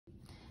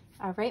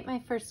All right, my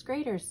first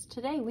graders,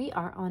 today we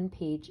are on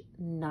page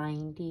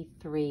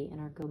 93 in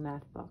our Go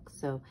Math book.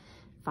 So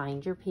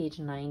find your page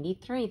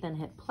 93, then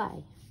hit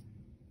play.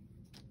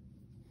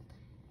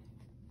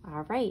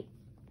 All right,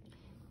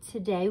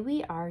 today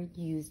we are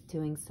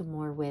doing some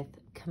more with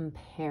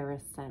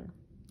comparison.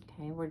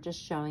 Okay, we're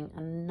just showing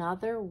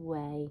another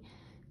way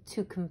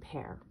to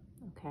compare.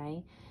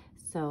 Okay,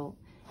 so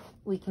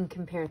we can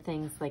compare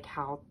things like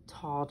how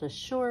tall to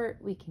short.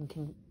 We can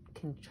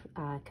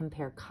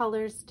compare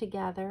colors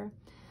together.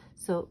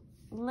 So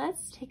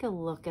let's take a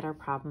look at our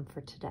problem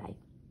for today.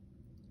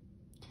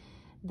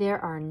 There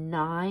are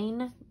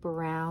 9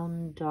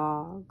 brown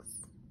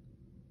dogs.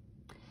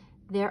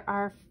 There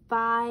are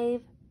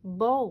 5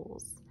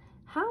 bowls.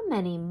 How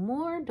many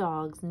more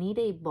dogs need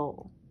a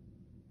bowl?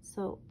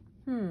 So,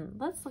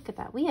 let's look at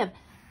that. We have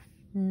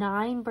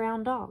 9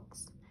 brown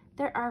dogs.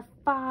 There are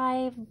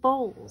 5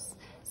 bowls.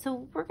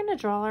 So we're going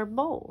to draw our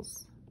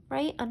bowls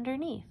right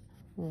underneath.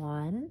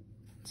 1,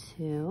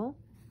 2,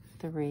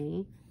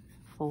 3,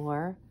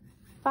 4,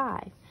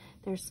 5.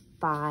 There's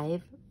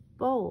 5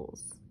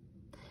 bowls.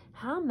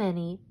 How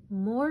many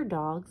more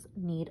dogs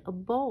need a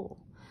bowl?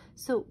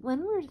 So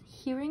when we're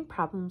hearing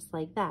problems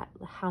like that,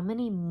 how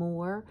many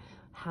more,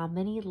 how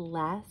many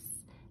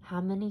less,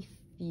 how many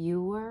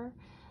fewer,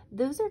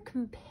 those are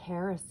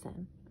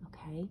comparison,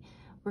 okay?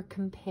 We're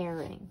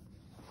comparing.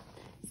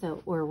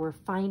 So, or we're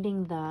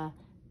finding the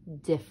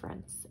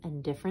difference,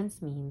 and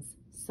difference means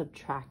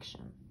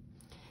subtraction.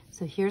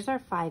 So here's our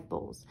 5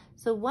 bowls.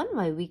 So one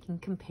way we can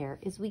compare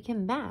is we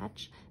can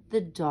match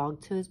the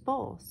dog to his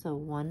bowl. So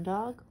 1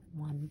 dog,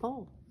 1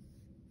 bowl.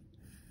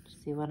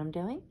 See what I'm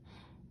doing?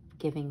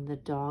 Giving the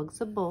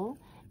dogs a bowl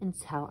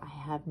until I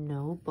have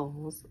no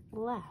bowls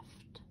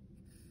left.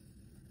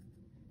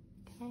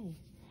 Okay,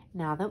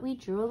 now that we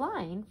drew a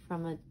line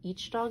from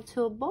each dog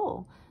to a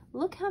bowl,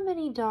 look how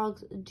many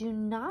dogs do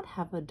not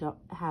have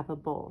a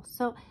bowl.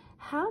 So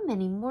how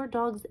many more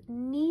dogs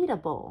need a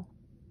bowl?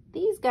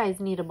 These guys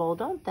need a bowl,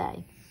 don't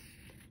they?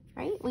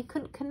 Right? We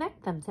couldn't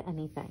connect them to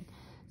anything.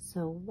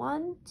 So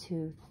 1,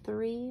 2,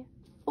 3,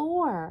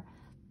 4.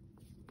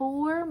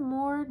 4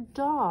 more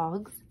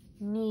dogs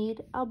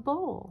need a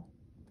bowl.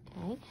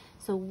 Okay?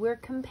 So we're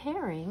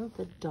comparing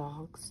the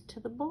dogs to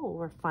the bowl.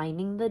 We're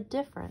finding the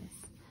difference.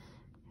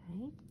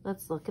 Okay?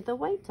 Let's look at the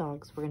white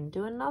dogs. We're going to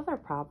do another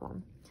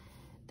problem.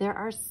 There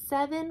are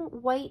 7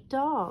 white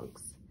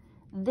dogs.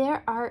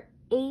 There are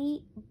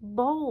 8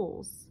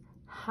 bowls.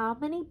 How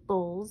many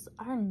bowls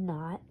are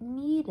not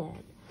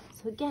needed?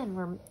 So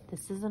again,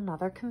 this is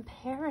another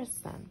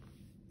comparison.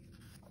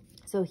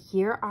 So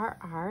here are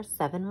our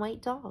 7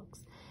 white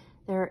dogs.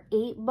 There are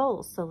 8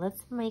 bowls. So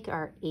let's make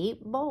our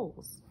 8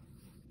 bowls.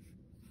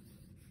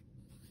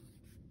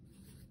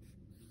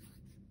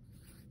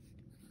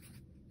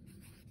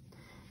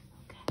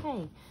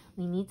 Okay,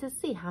 we need to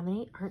see how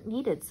many aren't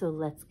needed. So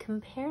let's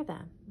compare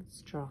them.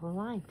 Let's draw a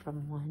line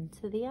from one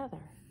to the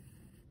other.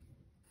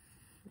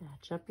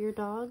 Match up your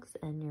dogs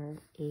and your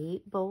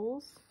 8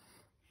 bowls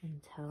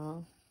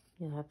until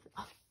you have,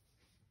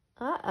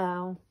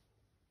 uh-oh.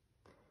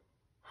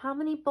 How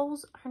many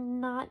bowls are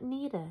not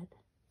needed?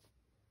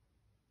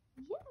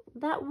 Yeah,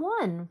 that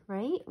 1,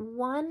 right?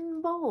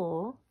 1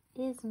 bowl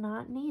is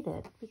not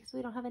needed because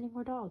we don't have any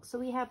more dogs. So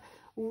we have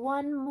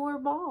 1 more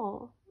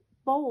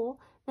bowl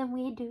than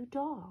we do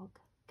dog,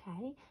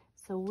 okay?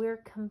 So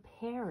we're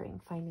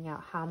comparing, finding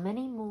out how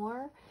many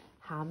more,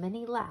 how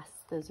many less.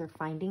 Those are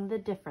finding the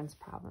difference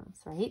problems,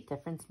 right?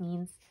 Difference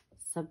means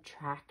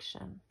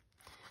subtraction.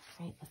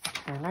 All right, let's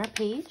turn our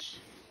page.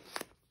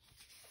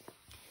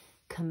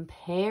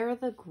 Compare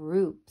the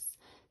groups.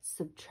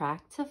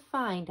 Subtract to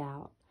find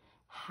out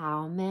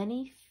how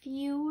many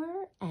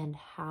fewer and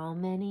how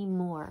many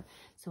more.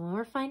 So when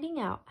we're finding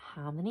out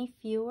how many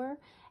fewer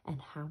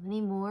and how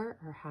many more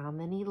or how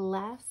many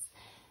less,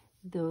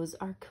 those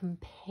are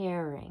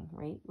comparing,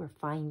 right? We're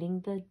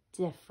finding the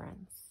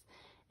difference,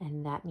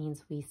 and that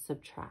means we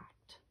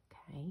subtract,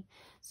 okay?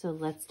 So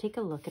let's take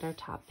a look at our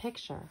top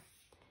picture.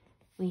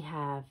 We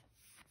have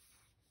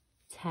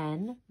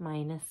 10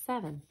 minus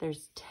 7.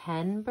 There's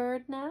 10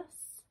 bird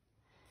nests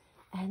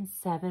and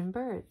 7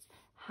 birds.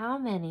 How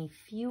many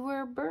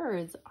fewer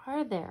birds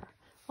are there?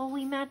 Well,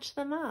 we match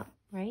them up,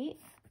 right?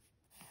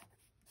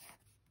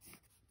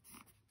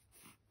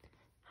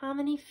 How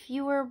many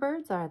fewer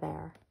birds are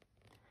there?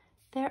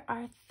 There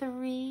are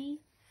 3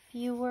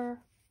 fewer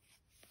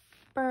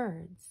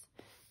birds.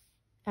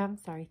 I'm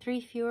sorry,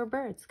 3 fewer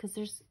birds because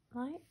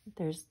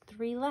there's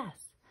 3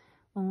 less.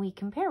 When we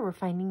compare, we're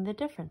finding the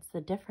difference.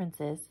 The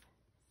difference is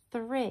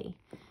 3.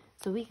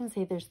 So we can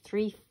say there's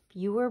 3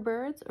 fewer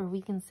birds, or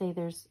we can say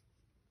there's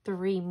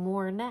 3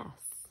 more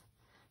nests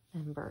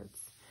than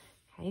birds.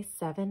 Okay,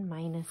 7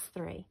 minus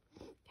 3.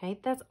 Okay,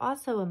 that's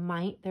also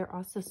there are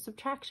also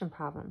subtraction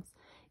problems.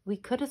 We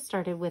could have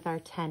started with our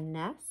 10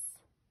 nests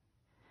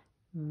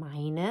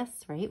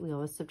minus, right? We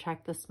always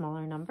subtract the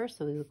smaller number,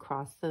 so we would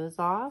cross those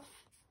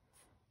off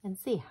and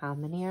see how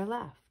many are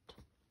left.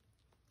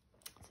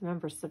 So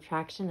remember,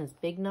 subtraction is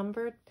big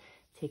number,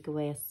 take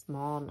away a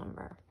small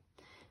number.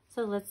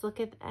 So let's look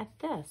at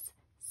this.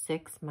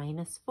 6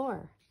 minus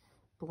 4.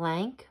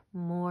 Blank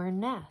more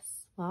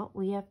nests. Well,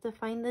 we have to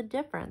find the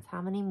difference.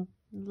 How many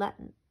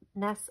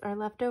nests are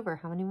left over?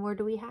 How many more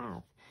do we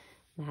have?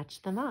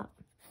 Match them up.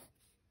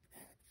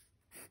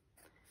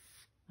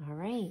 All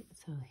right,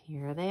 so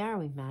here they are.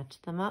 We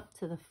match them up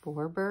to the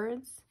 4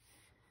 birds,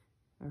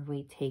 or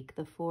we take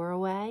the 4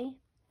 away.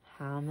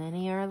 How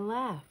many are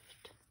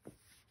left?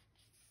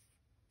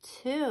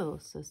 2.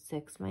 So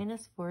 6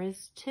 minus 4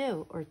 is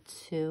 2, or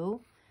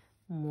 2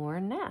 more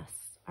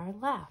nests are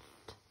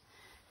left.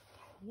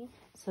 Okay,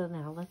 so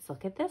now let's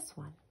look at this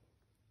one.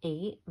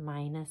 8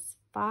 minus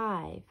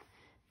 5,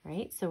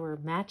 right? So we're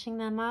matching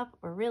them up,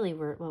 or really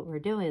what we're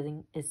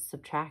doing is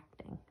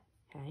subtracting,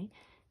 okay?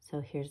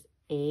 So here's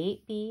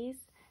 8 bees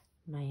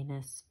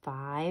minus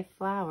 5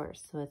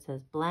 flowers. So it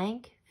says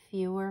blank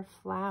fewer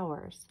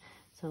flowers.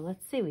 So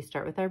let's see, we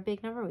start with our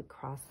big number. We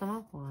cross them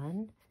off.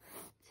 1,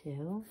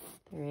 2,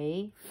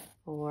 3,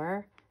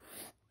 4,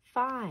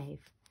 5.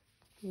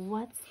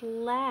 What's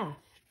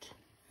left?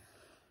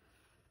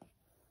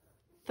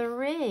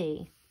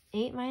 3.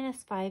 8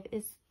 minus 5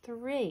 is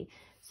 3.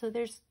 So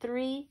there's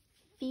 3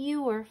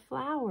 fewer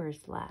flowers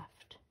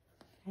left,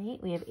 right?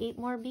 We have 8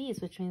 more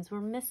bees, which means we're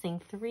missing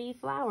 3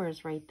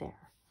 flowers right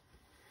there.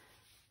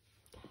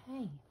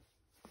 Okay.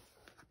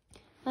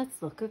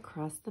 Let's look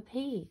across the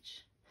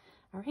page.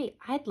 All right,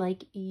 I'd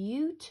like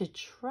you to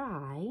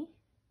try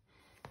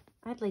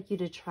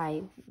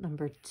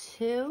number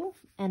 2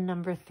 and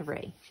number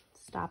 3.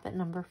 Stop at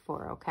number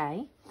 4,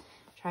 okay?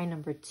 Try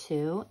number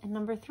 2 and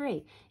number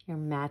 3. You're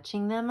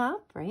matching them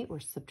up, right?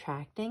 We're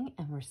subtracting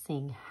and we're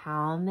seeing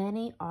how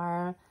many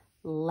are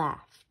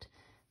left.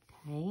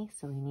 Okay,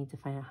 so we need to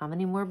find out how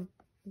many more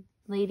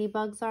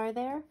ladybugs are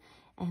there,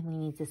 and we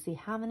need to see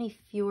how many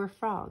fewer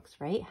frogs,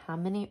 right? How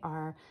many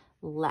are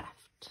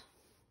left?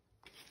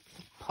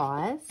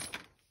 Pause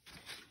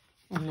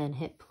and then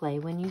hit play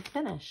when you've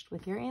finished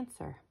with your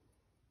answer.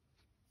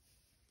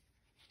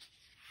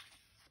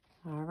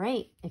 All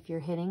right, if you're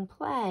hitting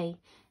play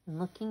and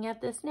looking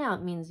at this now,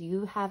 it means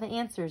you have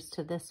answers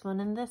to this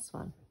one and this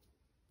one.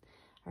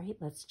 All right,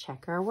 let's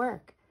check our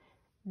work.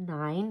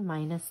 9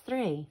 minus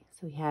 3.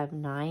 So we have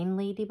 9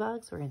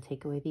 ladybugs. We're going to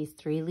take away these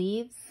 3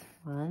 leaves.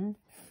 1,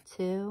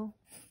 2,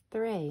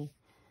 3.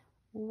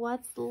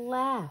 What's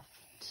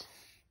left?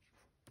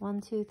 1,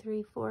 2,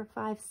 3, 4,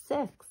 5,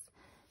 6.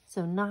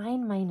 So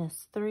 9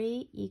 minus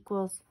 3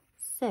 equals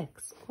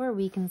 6. Or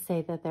we can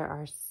say that there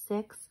are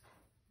 6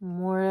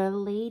 more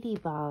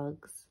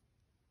ladybugs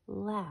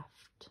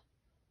left.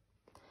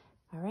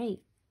 All right,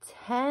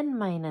 10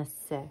 minus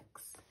 6.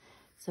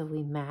 So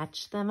we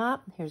match them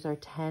up. Here's our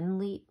 10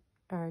 lily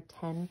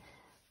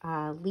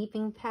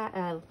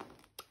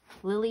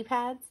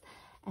pads,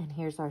 and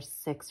here's our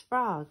 6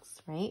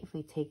 frogs, right? If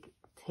we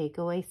take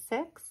away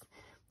 6,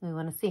 we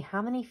want to see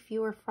how many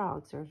fewer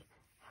frogs or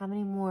how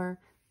many more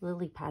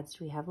lily pads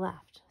do we have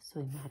left. So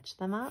we match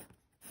them up.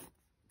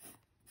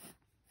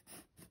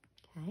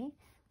 Okay.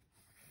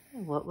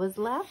 What was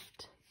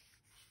left?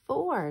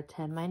 4.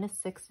 10 minus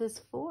 6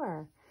 is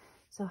 4.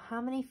 So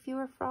how many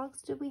fewer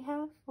frogs did we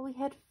have? Well, we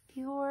had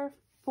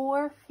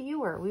 4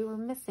 fewer. We were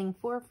missing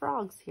 4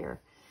 frogs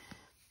here,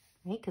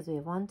 right? Because we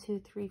have 1, 2,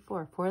 3,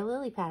 4. 4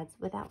 lily pads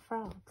without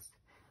frogs.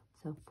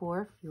 So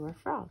 4 fewer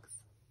frogs.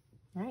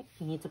 All right,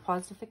 if you need to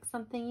pause to fix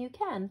something, you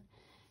can.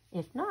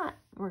 If not,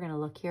 we're going to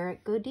look here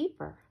at Go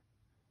Deeper.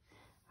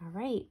 All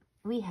right,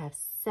 we have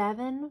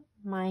 7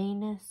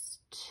 minus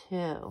 2.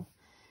 All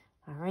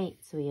right,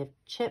 so we have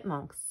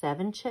chipmunks,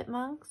 7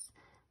 chipmunks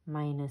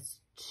minus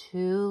 2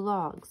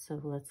 logs. So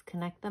let's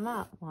connect them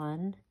up.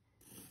 1,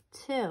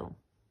 2.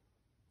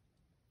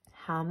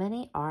 How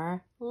many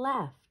are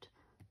left?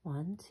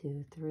 1,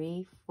 2,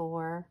 3,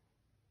 4,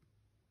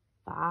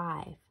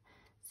 5.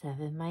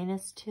 7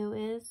 minus 2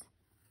 is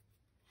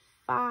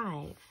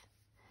 5.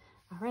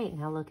 All right,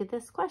 now look at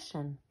this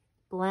question.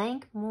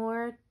 Blank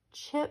more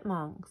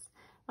chipmunks.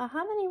 Well,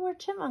 how many more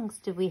chipmunks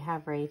do we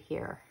have right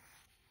here?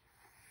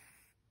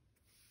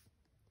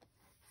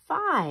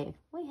 5.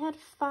 We had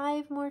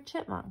 5 more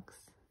chipmunks.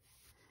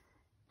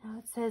 Now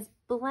it says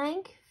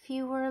blank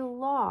fewer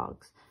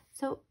logs.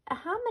 So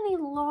how many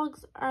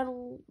logs are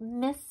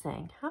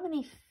missing? How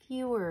many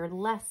fewer,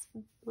 less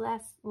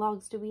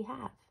logs do we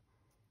have?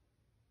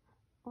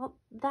 Well,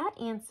 that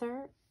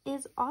answer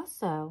is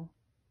also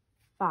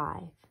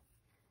 5,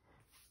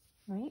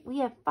 right? We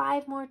have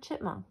 5 more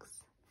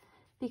chipmunks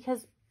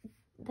because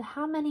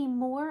how many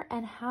more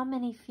and how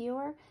many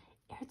fewer,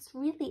 it's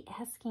really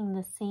asking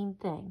the same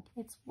thing.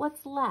 It's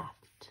what's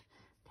left,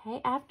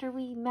 okay? After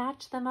we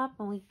match them up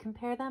and we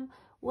compare them,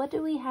 what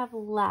do we have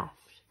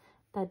left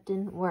that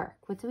didn't work?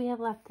 What do we have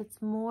left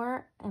that's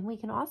more? And we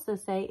can also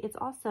say it's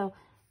also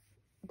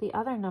the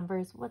other number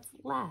is what's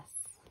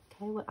less,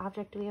 okay? What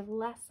object do we have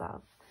less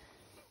of?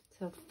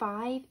 So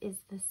 5 is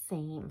the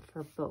same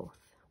for both.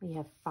 We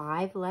have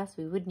 5 less.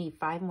 We would need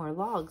 5 more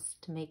logs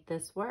to make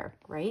this work,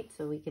 right?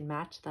 So we can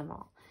match them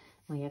all.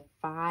 We have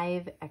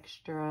 5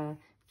 extra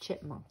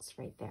chipmunks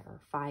right there,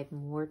 or 5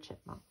 more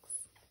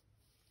chipmunks.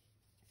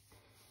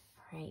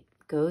 All right,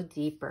 go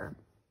deeper.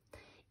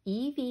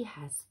 Evie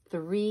has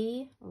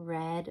 3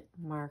 red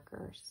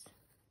markers.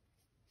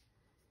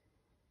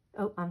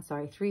 Oh, I'm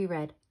sorry, 3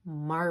 red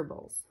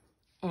marbles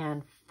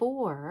and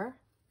 4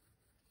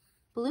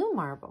 blue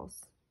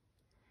marbles.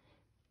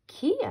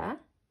 Kia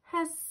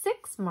has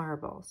 6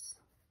 marbles.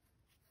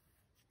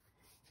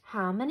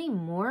 How many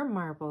more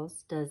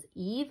marbles does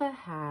Eva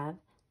have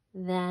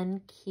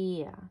than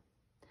Kia?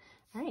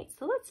 All right,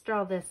 so let's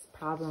draw this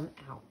problem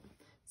out.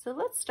 So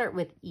let's start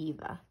with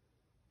Eva.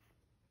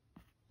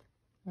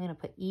 I'm going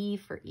to put E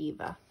for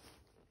Eva.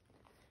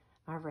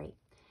 All right,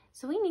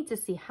 so we need to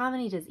see how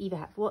many does Eva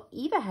have. Well,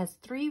 Eva has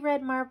 3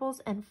 red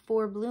marbles and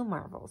 4 blue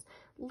marbles.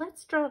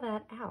 Let's draw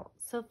that out.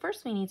 So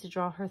first we need to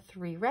draw her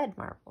 3 red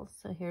marbles.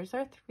 So here's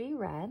our 3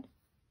 red.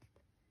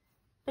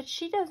 But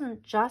she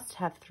doesn't just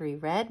have 3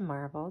 red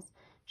marbles.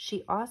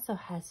 She also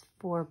has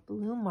 4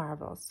 blue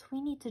marbles. So we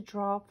need to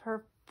draw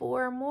her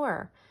 4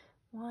 more.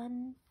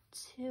 1,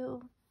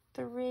 2,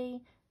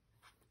 3,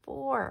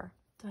 4.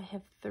 So I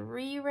have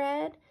 3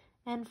 red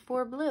and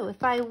 4 blue.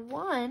 If I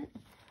want,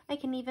 I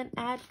can even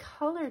add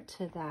color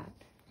to that.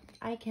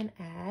 I can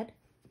add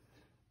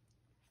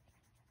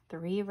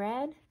 3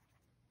 red,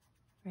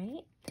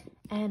 right?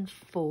 And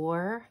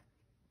 4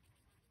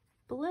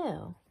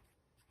 blue.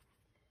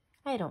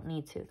 I don't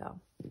need to though.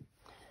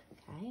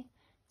 Okay,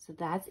 so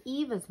that's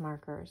Eva's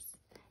markers.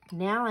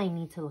 Now I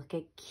need to look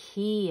at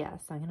Kia.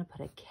 So I'm going to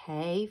put a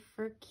K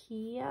for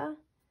Kia.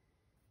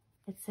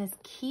 It says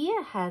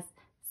Kia has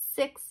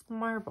 6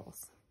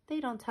 marbles. They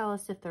don't tell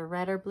us if they're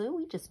red or blue.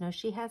 We just know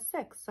she has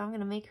 6. So I'm going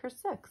to make her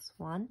 6.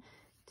 1,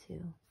 2,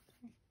 3.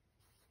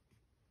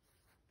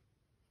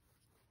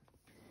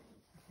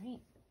 All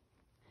right.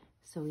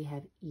 So we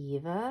have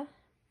Eva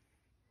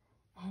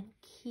and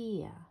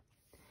Kia.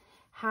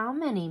 How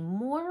many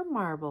more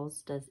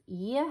marbles does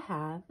Ia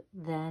have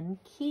than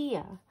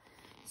Kia?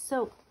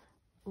 So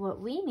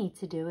what we need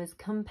to do is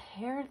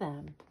compare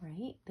them,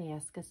 right? They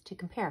ask us to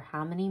compare.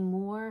 How many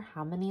more,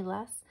 how many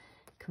less?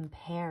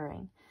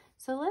 Comparing.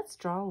 So let's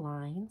draw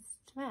lines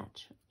to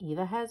match.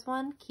 Eva has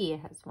 1, Kia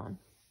has 1.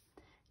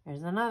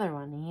 There's another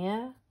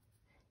one.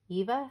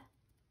 Eva,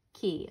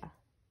 Kia.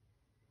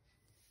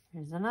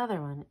 There's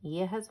another one.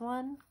 Ia has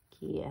 1,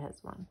 Kia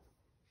has 1.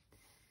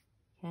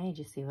 Okay,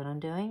 do you see what I'm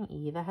doing?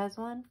 Eva has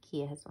 1,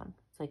 Kia has 1.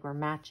 It's like we're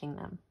matching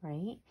them,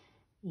 right?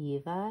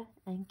 Eva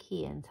and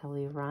Kia until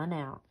we run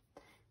out.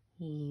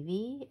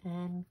 Evie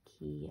and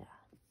Kia.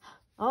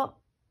 Oh,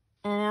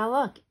 and now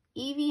look,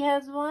 Evie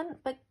has 1,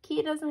 but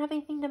Kia doesn't have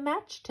anything to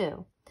match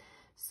to.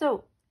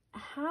 So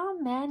how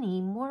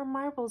many more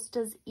marbles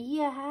does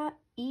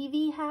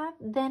Evie have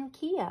than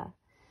Kia?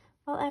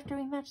 Well, after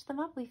we matched them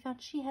up, we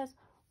found she has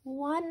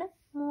 1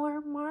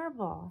 more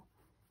marble.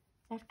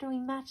 After we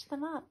match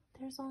them up,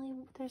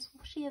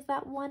 she has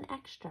that 1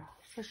 extra.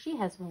 So she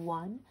has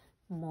 1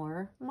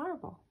 more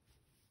marble.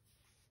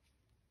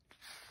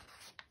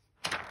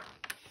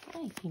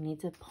 Okay, if you need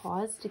to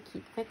pause to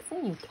keep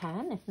fixing, you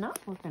can. If not,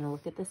 we're going to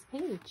look at this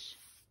page.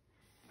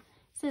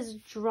 It says,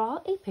 draw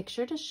a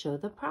picture to show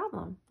the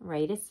problem.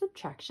 Write a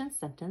subtraction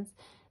sentence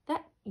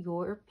that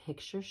your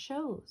picture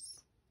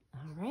shows.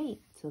 All right,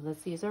 so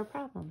let's use our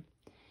problem.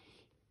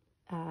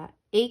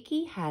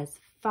 Aki has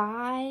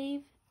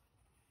 5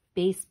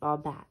 baseball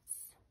bats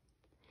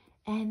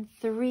and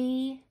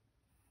 3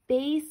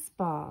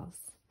 baseballs.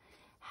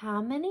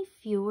 How many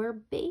fewer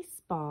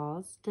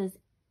baseballs does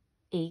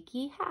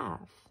Aki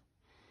have?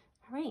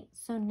 All right,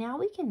 so now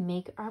we can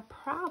make our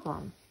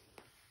problem.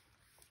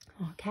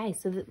 Okay,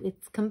 so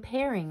it's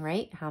comparing,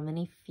 right? How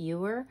many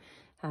fewer,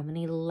 how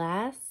many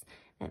less?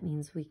 That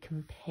means we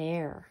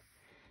compare.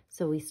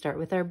 So we start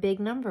with our big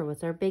number.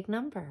 What's our big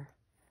number?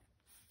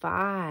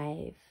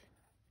 5.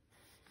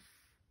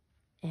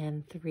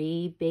 And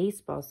 3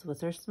 baseballs. So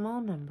what's our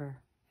small number?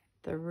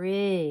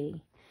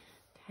 3.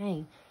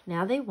 Okay,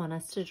 now they want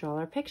us to draw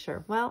our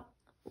picture. Well,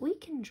 we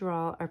can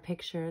draw our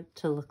picture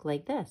to look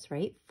like this,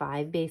 right?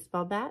 5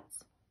 baseball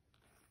bats.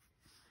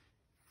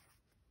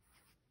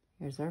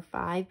 Here's our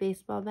 5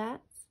 baseball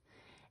bats.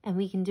 And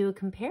we can do a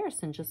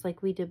comparison just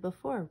like we did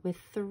before with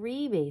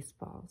 3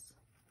 baseballs.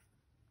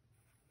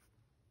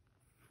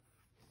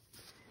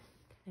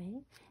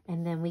 Okay,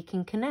 and then we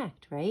can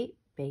connect, right?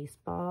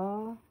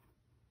 Baseball,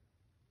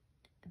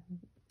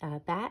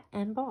 bat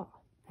and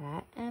ball,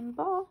 bat and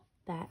ball,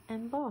 bat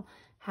and ball.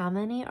 How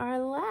many are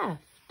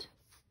left?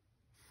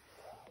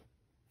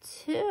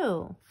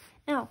 2.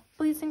 Now,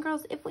 boys and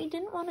girls, if we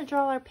didn't want to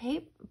draw our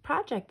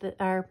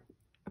our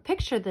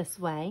picture this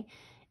way,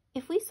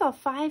 if we saw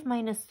 5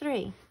 minus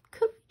 3,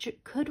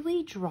 could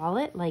we draw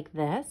it like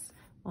this?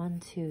 1,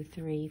 2,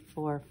 3,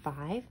 4,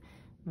 5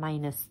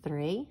 minus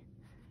 3.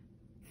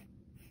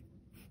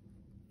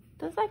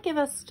 Does that give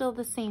us still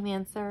the same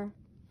answer?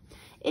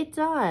 It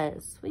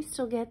does. We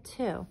still get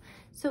 2.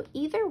 So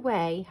either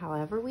way,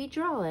 however we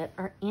draw it,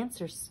 our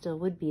answer still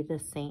would be the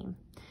same.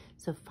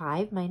 So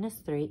 5 minus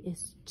 3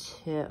 is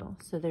 2.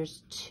 So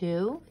there's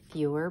 2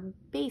 fewer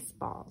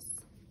baseballs.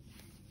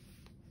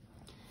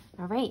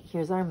 All right,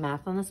 here's our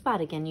math on the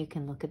spot. Again, you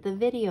can look at the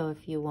video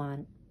if you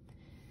want.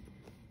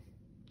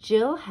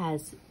 Jill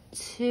has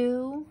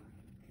 2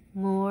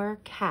 more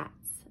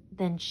cats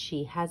than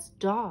she has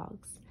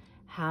dogs.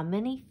 How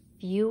many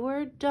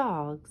fewer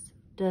dogs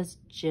does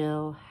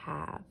Jill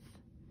have?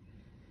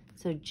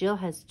 So Jill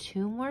has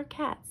 2 more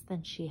cats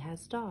than she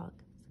has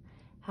dogs.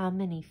 How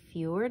many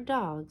fewer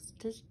dogs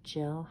does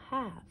Jill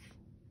have?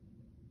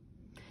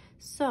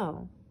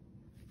 So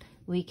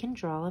we can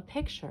draw a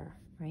picture,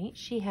 right?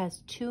 She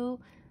has 2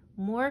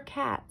 more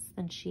cats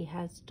than she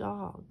has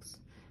dogs.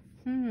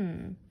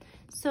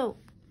 So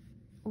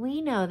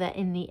we know that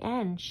in the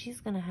end, she's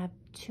going to have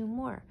 2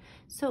 more.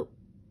 So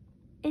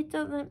it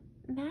doesn't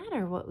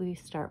matter what we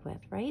start with,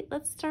 right?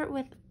 Let's start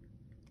with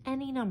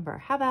any number.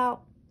 How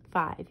about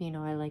 5? You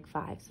know, I like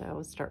 5, so I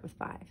always start with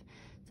 5.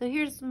 So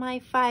here's my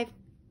 5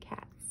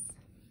 cats,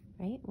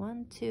 right?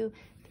 1, 2,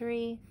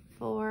 3,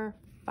 4,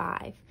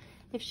 5.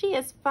 If she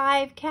has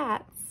 5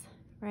 cats,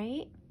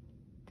 right?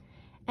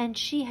 And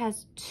she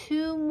has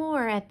 2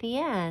 more at the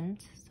end,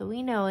 so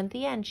we know at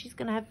the end she's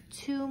going to have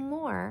 2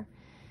 more.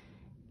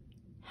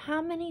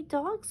 How many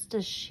dogs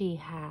does she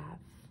have?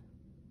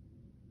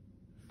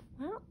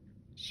 Well,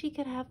 she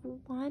could have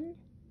 1,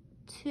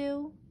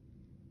 2,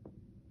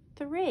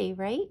 3,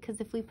 right?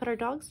 Because if we put our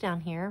dogs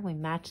down here, we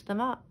match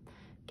them up.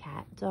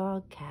 Cat,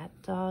 dog, cat,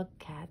 dog,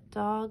 cat,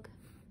 dog,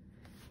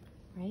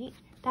 right?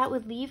 That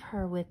would leave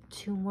her with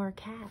 2 more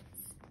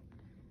cats.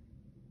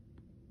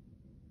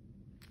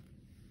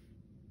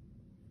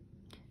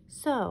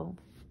 So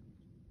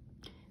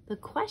the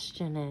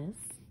question is,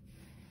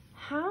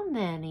 how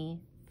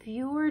many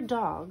fewer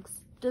dogs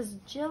does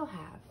Jill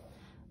have?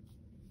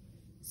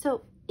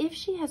 So if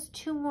she has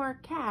 2 more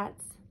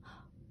cats,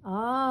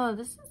 oh,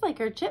 this is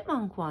like our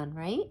chipmunk one,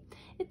 right?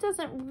 It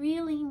doesn't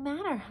really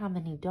matter how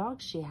many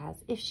dogs she has.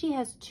 If she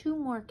has 2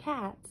 more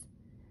cats,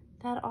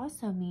 that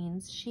also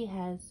means she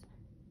has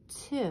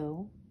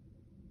 2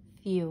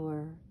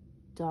 fewer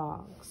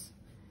dogs.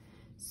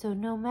 So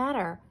no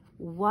matter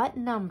what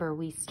number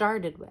we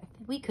started with,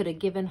 we could have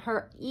given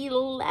her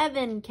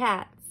 11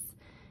 cats,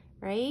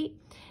 right?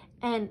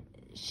 And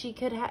she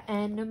could have,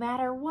 and no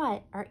matter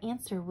what, our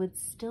answer would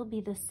still be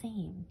the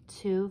same,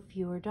 2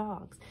 fewer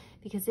dogs.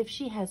 Because if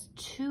she has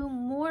 2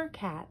 more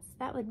cats,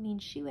 that would mean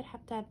she would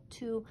have to have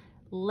 2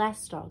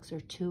 less dogs or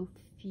 2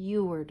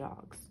 fewer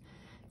dogs.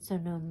 So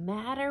no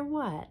matter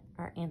what,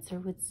 our answer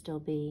would still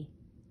be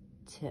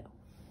 2.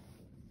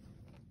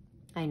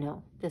 I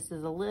know, this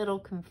is a little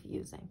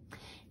confusing.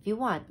 If you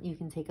want, you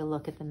can take a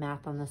look at the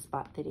Math on the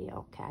Spot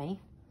video, okay?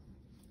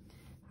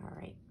 All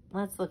right,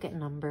 let's look at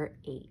number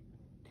 8.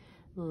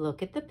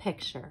 Look at the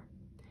picture.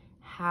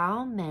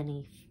 How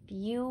many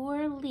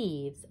fewer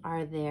leaves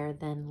are there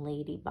than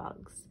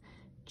ladybugs?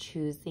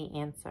 Choose the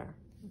answer.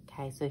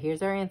 Okay, so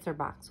here's our answer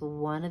box.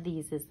 One of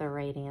these is the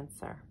right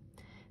answer.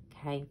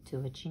 Okay, do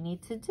what you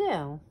need to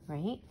do,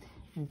 right?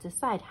 And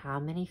decide how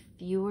many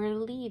fewer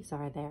leaves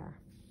are there.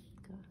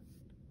 Good.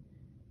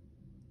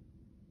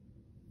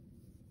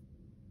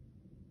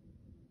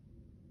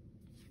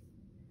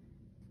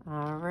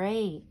 All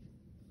right.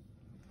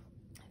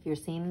 If you're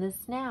seeing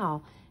this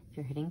now, if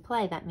you're hitting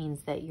play, that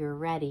means that you're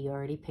ready. You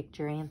already picked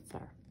your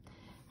answer.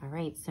 All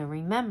right, so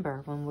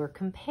remember when we're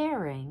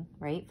comparing,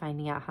 right,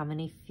 finding out how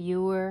many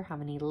fewer, how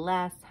many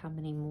less, how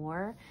many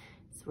more,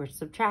 so we're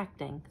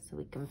subtracting. So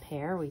we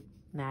compare, we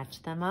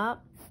match them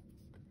up.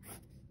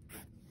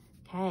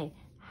 Okay,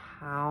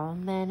 how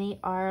many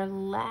are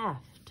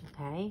left?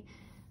 Okay,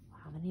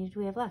 how many do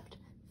we have left?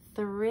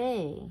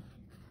 3.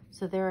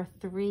 So there are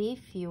 3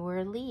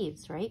 fewer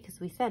leaves, right? Because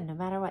we said no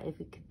matter what,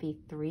 if it could be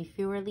 3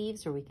 fewer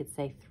leaves, or we could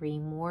say 3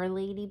 more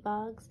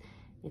ladybugs,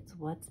 it's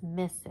what's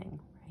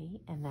missing,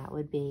 right? And that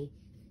would be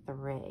 3.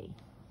 All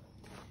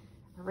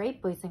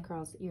right, boys and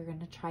girls, you're going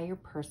to try your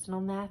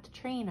personal math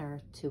trainer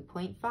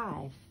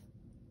 2.5.